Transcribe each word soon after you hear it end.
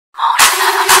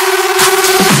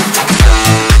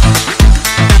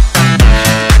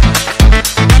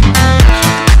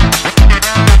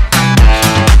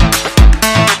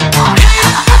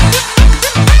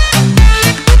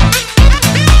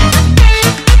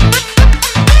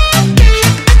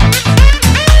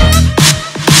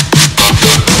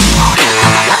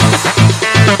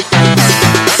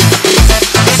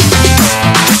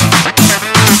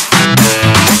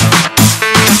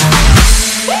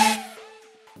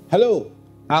Hello,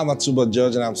 I'm Atuba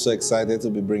George and I'm so excited to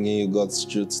be bringing you God's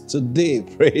truth today.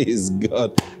 Praise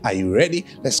God. Are you ready?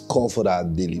 Let's call for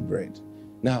that daily bread.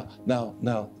 Now,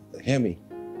 hear me.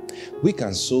 We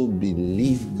can so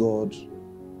believe God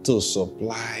to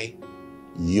supply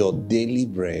your daily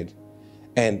bread,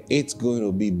 and it's going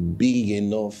to be big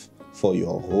enough for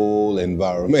your whole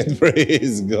environment.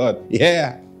 Praise God.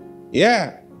 Yeah.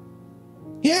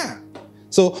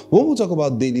 So when we talk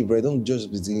about daily bread, don't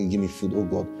just be thinking, give me food. Oh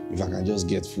God, if I can just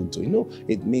get food too. You know,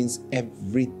 it means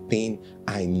everything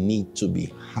I need to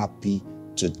be happy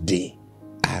today,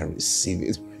 I receive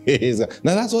it. Praise God.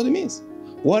 Now that's what it means.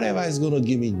 Whatever is going to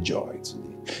give me joy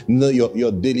today. You know,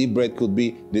 your daily bread could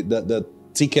be the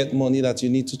ticket money that you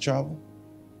need to travel.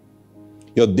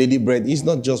 Your daily bread is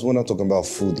not just, we're not talking about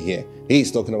food here.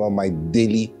 He's talking about my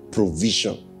daily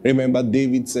provision. Remember,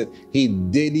 David said he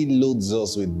daily loads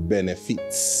us with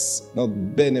benefits. Not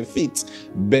benefits,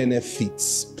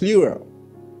 benefits, plural.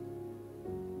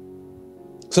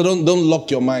 So don't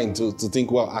lock your mind to think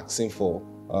we're asking for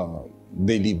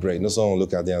daily bread. No, someone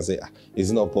look at it and say, is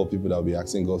it not poor people that will be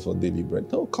asking God for daily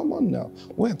bread? No, come on now.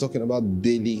 We're talking about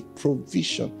daily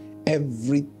provision.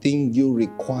 Everything you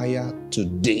require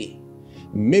today.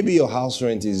 Maybe your house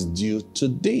rent is due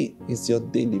today. It's your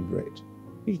daily bread.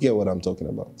 You get what I'm talking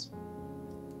about?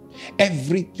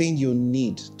 Everything you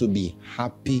need to be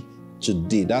happy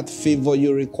today, that favor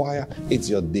you require, it's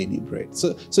your daily bread.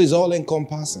 So it's all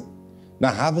encompassing.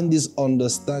 Now, having this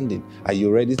understanding, are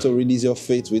you ready to release your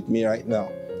faith with me right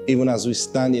now? Even as we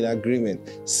stand in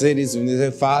agreement, say this with me.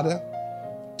 Say, Father,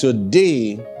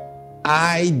 today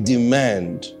I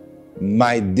demand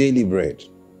my daily bread.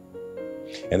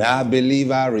 And I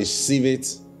believe I receive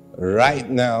it right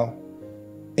now.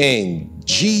 In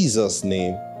Jesus'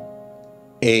 name,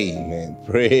 amen.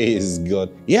 Praise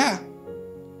God. Yeah.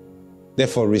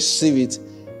 Therefore, receive it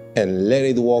and let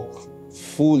it work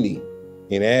fully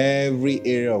in every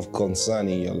area of concern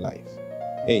in your life.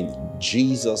 In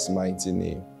Jesus' mighty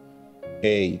name,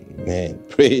 amen.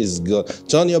 Praise God.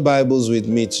 Turn your Bibles with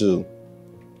me to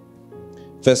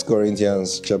 1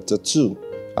 Corinthians chapter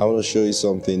 2. I want to show you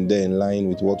something there in line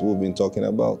with what we've been talking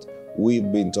about.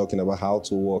 We've been talking about how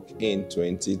to walk in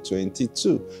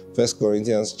 2022. 1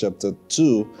 Corinthians chapter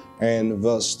 2 and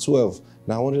verse 12.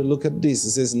 Now I want you to look at this.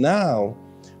 It says, now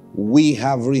we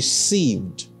have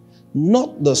received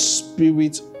not the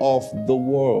spirit of the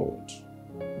world.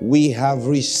 We have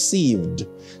received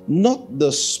not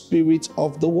the spirit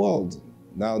of the world.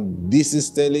 Now this is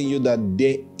telling you that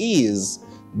there is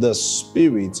the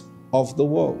spirit of the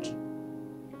world.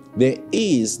 There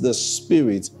is the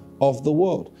spirit of the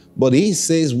world. But he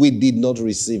says we did not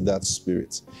receive that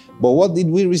spirit. But what did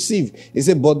we receive? He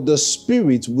said, but the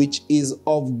spirit which is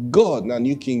of God. Now,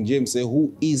 New King James says,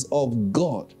 who is of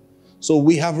God. So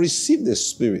we have received the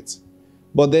spirit.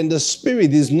 But then the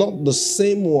spirit is not the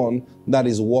same one that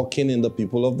is walking in the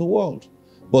people of the world.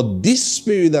 But this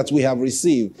spirit that we have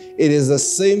received, it is the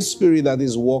same spirit that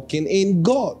is walking in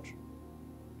God.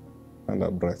 And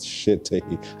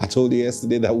I told you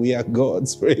yesterday that we are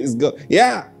God's. Praise God.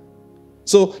 Yeah.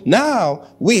 So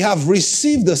now we have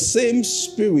received the same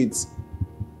spirit.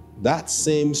 That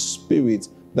same spirit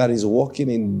that is walking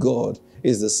in God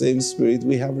is the same spirit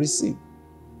we have received.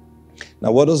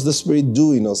 Now, what does the spirit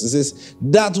do in us? It says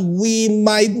that we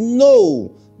might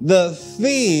know the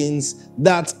things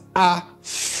that are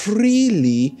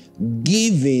freely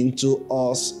given to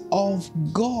us of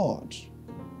God.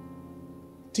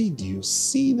 Did you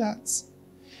see that?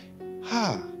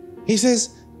 He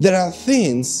says there are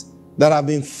things that have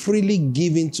been freely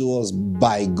given to us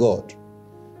by God.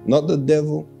 Not the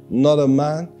devil, not a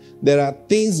man. There are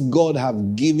things God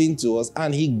have given to us,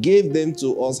 and he gave them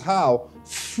to us. How?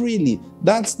 Freely.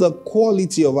 That's the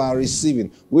quality of our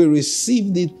receiving. We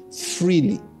received it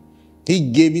freely.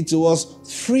 He gave it to us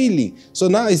freely. So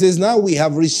now he says, now we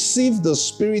have received the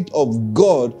Spirit of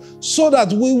God so that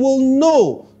we will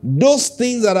know those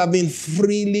things that have been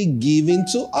freely given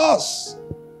to us.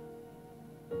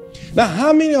 Now,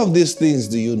 how many of these things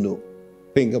do you know?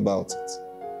 Think about it.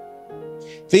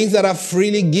 Things that are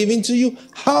freely given to you,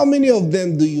 how many of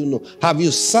them do you know? Have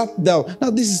you sat down?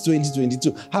 Now, this is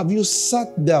 2022. Have you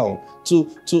sat down to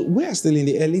we are still in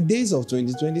the early days of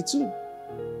 2022.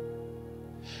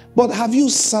 But have you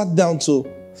sat down to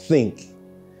think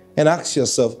and ask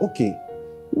yourself, okay,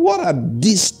 what are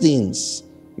these things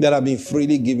that have been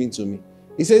freely given to me?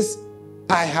 He says,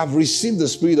 I have received the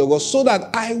Spirit of God so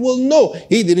that I will know.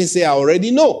 He didn't say I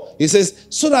already know. He says,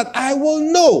 so that I will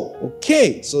know.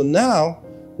 Okay, so now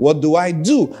what do?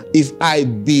 If I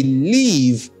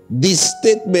believe this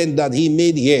statement that he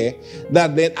made here,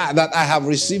 that I have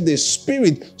received a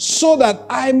spirit so that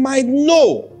I might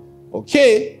know.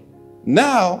 Okay,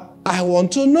 now I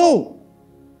want to know.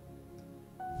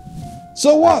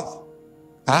 So what?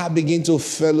 I begin to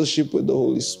fellowship with the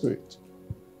Holy Spirit.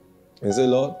 And say,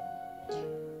 Lord,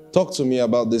 talk to me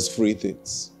about these three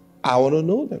things. I want to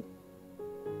know them.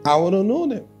 I want to know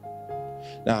them.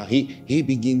 Now he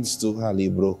begins to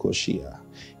halibrokoshia.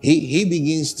 He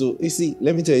begins to, you see,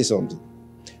 let me tell you something.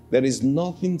 There is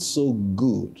nothing so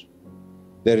good,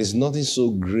 there is nothing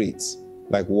so great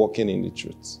like walking in the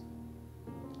truth.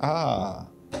 You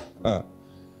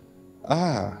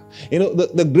know,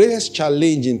 the greatest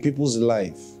challenge in people's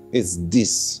life is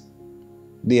this.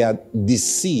 They are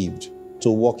deceived to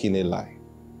walk in a lie.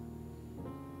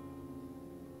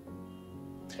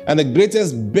 And the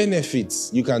greatest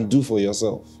benefits you can do for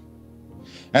yourself,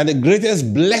 and the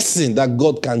greatest blessing that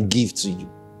God can give to you,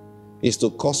 is to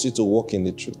cause you to walk in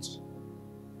the truth.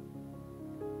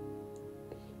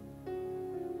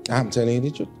 I'm telling you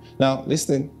the truth. Now,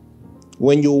 listen.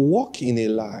 When you walk in a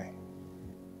lie,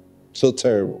 so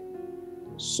terrible,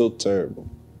 so terrible.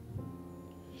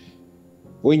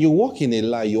 When you walk in a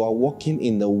lie, you are walking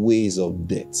in the ways of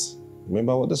death.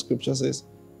 Remember what the scripture says?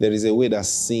 There is a way that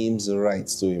seems right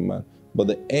to a man, but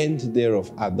the end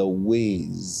thereof are the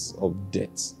ways of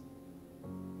death.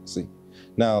 See?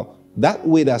 Now, that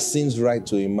way that seems right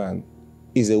to a man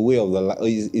is a way of the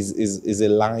is a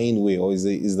lying way, or is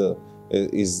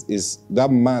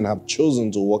that man have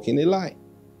chosen to walk in a lie.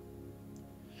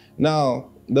 Now,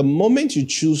 the moment you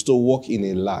choose to walk in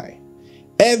a lie,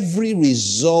 every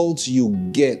result you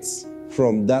get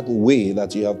from that way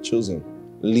that you have chosen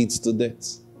leads to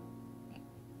death.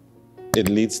 It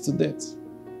leads to death.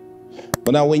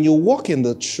 But now when you walk in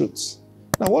the truth,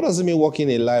 now what does it mean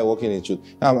walking a lie, walking in the truth?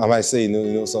 Am I saying,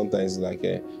 you know, sometimes like,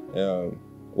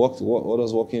 what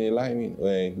does walking a lie mean?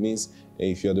 Well, it means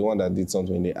if you're the one that did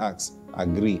something in the acts,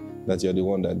 agree that you're the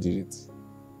one that did it.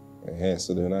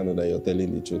 So they now know that you're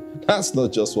telling the truth. That's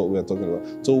not just what we're talking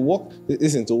about. To walk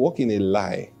in a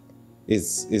lie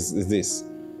is this.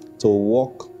 To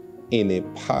walk in a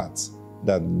path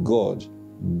that God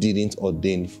didn't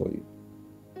ordain for you.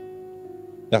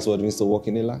 That's what it means to walk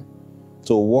in a lie.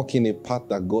 To walk in a path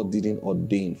that God didn't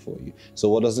ordain for you. So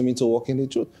what does it mean to walk in the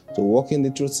truth? To walk in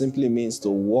the truth simply means to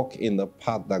walk in the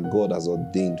path that God has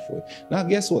ordained for you. Now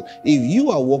guess what? If you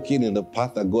are walking in the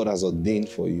path that God has ordained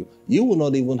for you, you will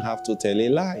not even have to tell a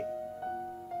lie.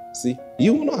 See?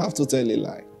 You will not have to tell a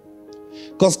lie.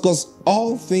 Because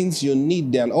all things you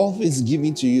need and all things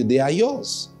given to you, they are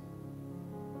yours.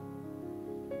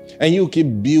 And you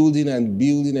keep building and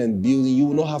building and building. You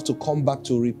will not have to come back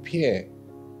to repair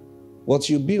what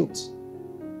you built.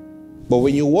 But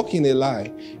when you walk in a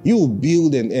lie, you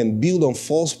build and build on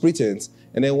false pretense.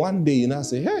 And then one day you now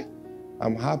say, hey,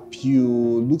 I'm happy.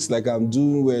 Looks like I'm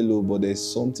doing well, but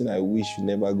there's something I wish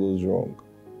never goes wrong.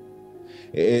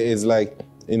 It's like,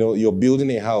 you know, you're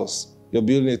building a house. You're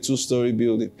building a 2-story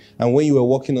building. And when you were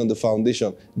working on the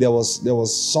foundation, there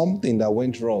was something that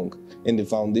went wrong in the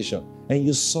foundation. And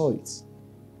you saw it.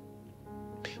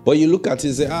 But you look at it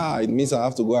and say, it means I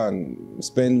have to go and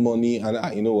spend money.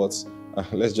 And you know what?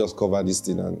 Let's just cover this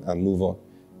thing and move on.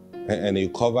 And you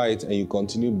cover it and you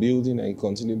continue building and you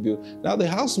continue building. Now the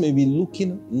house may be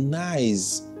looking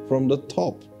nice from the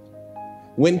top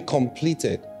when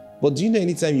completed. But do you know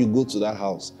anytime you go to that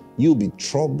house, you'll be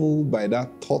troubled by that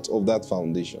thought of that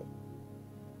foundation.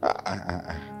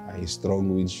 A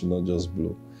strong wind should not just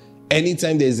blow.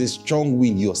 Anytime there's a strong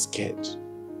wind, you're scared.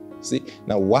 See?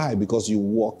 Now why? Because you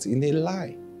walked in a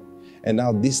lie. And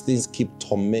now these things keep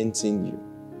tormenting you.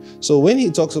 So when he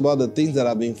talks about the things that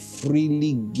have been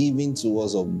freely given to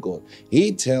us of God,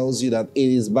 he tells you that it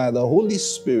is by the Holy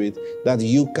Spirit that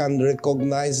you can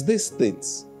recognize these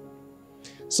things.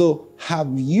 So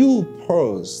have you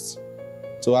paused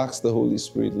to ask the Holy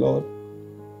Spirit, Lord,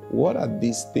 what are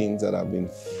these things that have been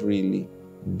freely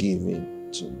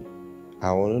given to me?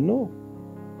 I want to know.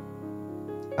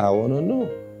 I want to know.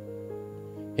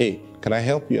 Hey, can I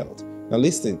help you out? Now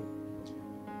listen,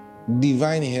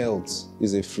 divine health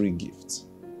is a free gift.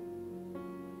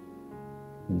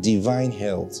 Divine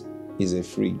health is a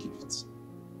free gift.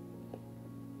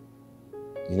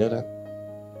 You know that?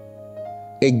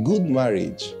 A good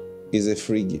marriage is a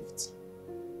free gift.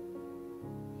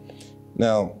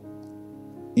 Now,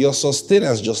 your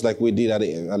sustenance, just like we did at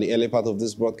the early part of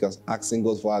this broadcast, asking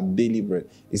God for our daily bread.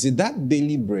 You see, that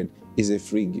daily bread is a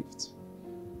free gift.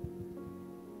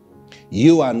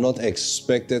 You are not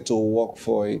expected to work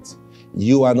for it.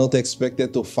 You are not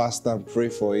expected to fast and pray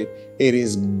for it. It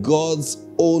is God's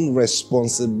own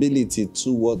responsibility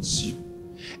towards you.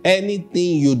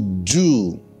 Anything you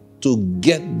do to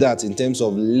get that in terms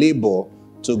of labor,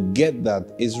 to get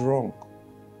that is wrong.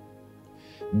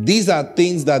 These are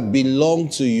things that belong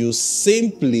to you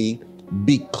simply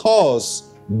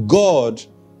because God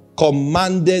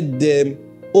commanded them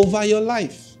over your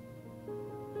life.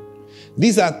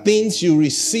 These are things you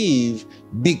receive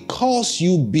because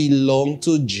you belong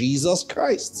to Jesus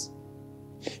Christ.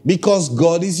 Because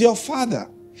God is your Father.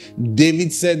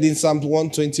 David said in Psalm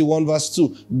 121 verse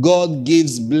 2, God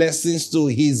gives blessings to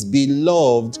his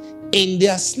beloved in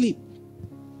their sleep.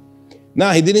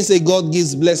 Now, he didn't say God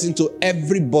gives blessing to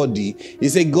everybody. He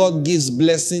said God gives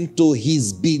blessing to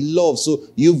his beloved. So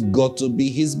you've got to be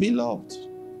his beloved.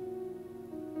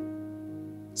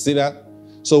 See that?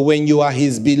 So when you are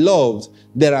his beloved,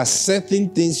 there are certain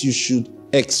things you should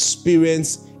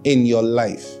experience in your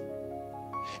life.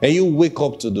 And you wake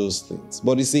up to those things.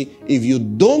 But you see, if you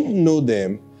don't know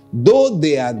them, though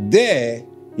they are there,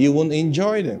 you won't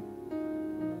enjoy them.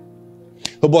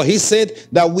 But he said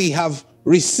that we have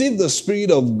received the Spirit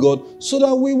of God so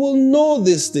that we will know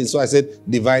these things. So I said,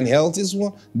 divine health is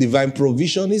one, divine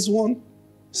provision is one.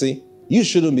 See, you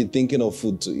shouldn't be thinking of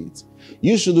food to eat.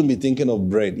 You shouldn't be thinking of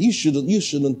bread. You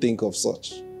shouldn't think of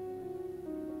such.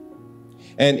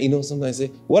 And sometimes I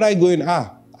say, what are you going?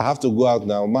 I have to go out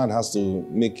now. Man has to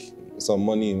make some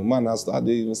money. Man has to, how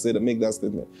do you even say that, make that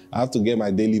statement? I have to get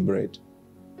my daily bread.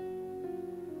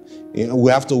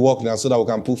 We have to work now so that we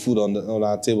can put food on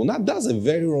our table. Now, that's a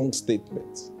very wrong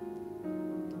statement.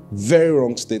 Very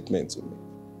wrong statement to me.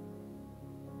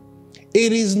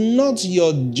 It is not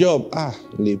your job.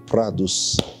 Le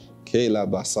pradus. Kela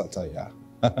basataya.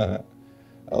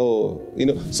 Oh,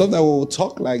 sometimes we will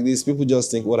talk like this. People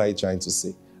just think, what are you trying to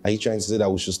say? Are you trying to say that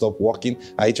we should stop working?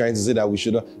 Are you trying to say that we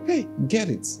should not? Hey, get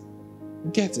it.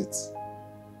 Get it.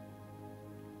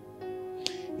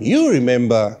 You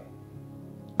remember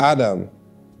Adam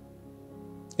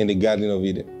in the Garden of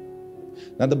Eden.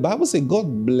 Now the Bible says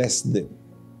God blessed them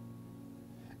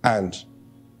and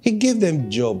he gave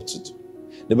them job to do.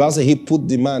 The Bible says he put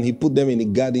them in the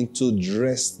garden to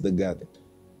dress the garden.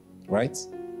 Right?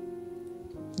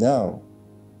 Now,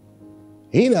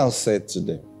 he now said to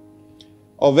them,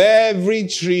 of every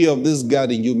tree of this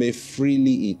garden you may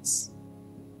freely eat.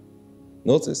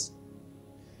 Notice,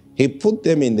 he put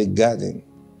them in the garden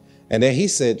and then he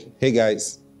said, hey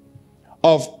guys,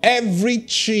 of every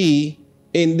tree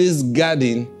in this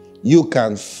garden you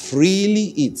can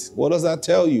freely eat. What does that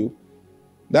tell you?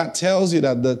 That tells you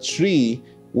that the tree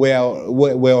were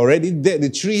already there. The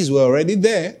trees were already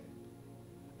there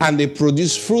and they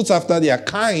produced fruits after their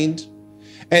kind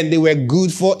and they were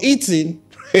good for eating.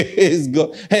 Praise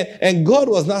God. And God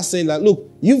was not saying that, look,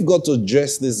 you've got to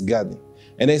dress this garden.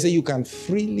 And they say you can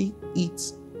freely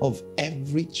eat of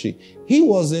every tree. He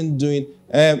wasn't doing,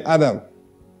 Adam,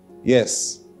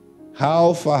 yes,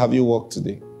 how far have you walked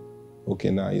today?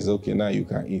 Okay, now it's okay, now you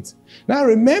can eat. Now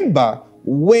remember,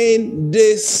 when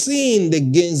they sinned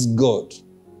against God,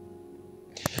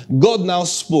 God now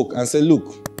spoke and said,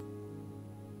 look,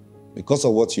 because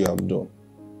of what you have done,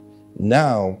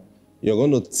 now you're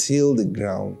going to till the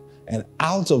ground and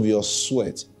out of your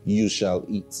sweat you shall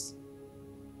eat.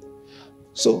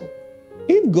 So,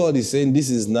 if God is saying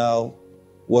this is now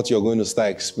what you're going to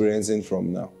start experiencing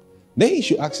from now, then you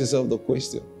should ask yourself the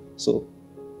question, so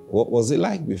what was it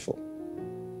like before?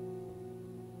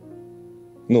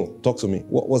 No, talk to me.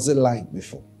 What was it like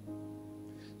before?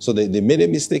 So they made a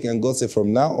mistake and God said,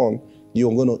 from now on,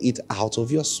 you're going to eat out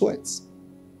of your sweat.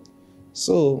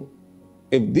 So,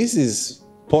 if this is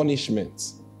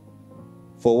punishment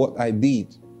for what I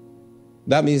did,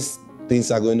 that means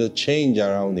things are going to change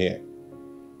around here.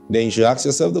 Then you should ask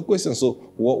yourself the question, so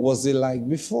what was it like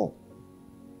before?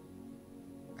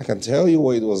 I can tell you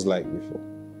what it was like before.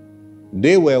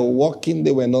 They were walking,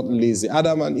 they were not lazy.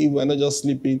 Adam and Eve were not just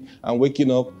sleeping and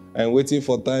waking up and waiting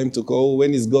for time to call.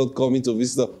 When is God coming to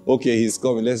visit us? Okay, he's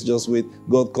coming. Let's just wait.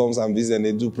 God comes and visits and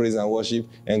they do praise and worship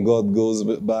and God goes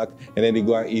back and then they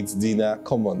go and eat dinner.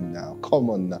 Come on now. Come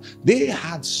on now. They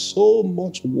had so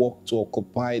much work to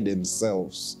occupy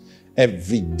themselves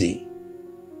every day.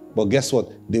 But guess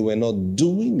what? They were not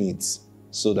doing it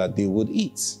so that they would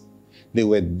eat. They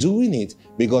were doing it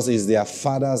because it's their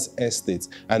father's estate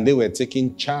and they were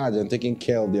taking charge and taking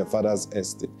care of their father's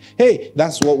estate. Hey,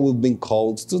 that's what we've been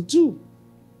called to do.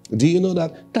 Do you know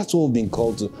that? That's what we've been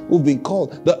called to. We've been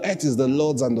called. The earth is the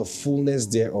Lord's and the fullness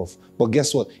thereof. But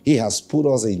guess what? He has put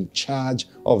us in charge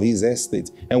of his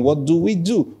estate. And what do?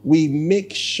 We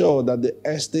make sure that the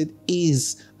estate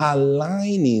is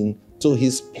aligning to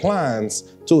his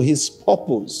plans, to his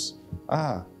purpose.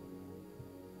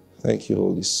 Thank you,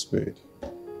 Holy Spirit.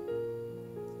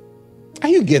 Are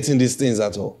you getting these things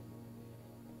at all?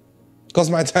 Because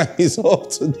my time is up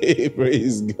today,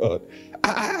 praise God.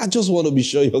 I just want to be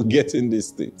sure you're getting these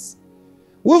things.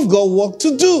 We've got work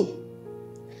to do.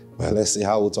 Well, let's see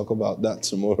how we'll talk about that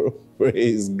tomorrow.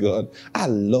 Praise God. I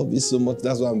love you so much.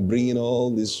 That's why I'm bringing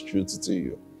all this truth to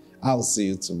you. I'll see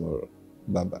you tomorrow.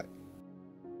 Bye-bye.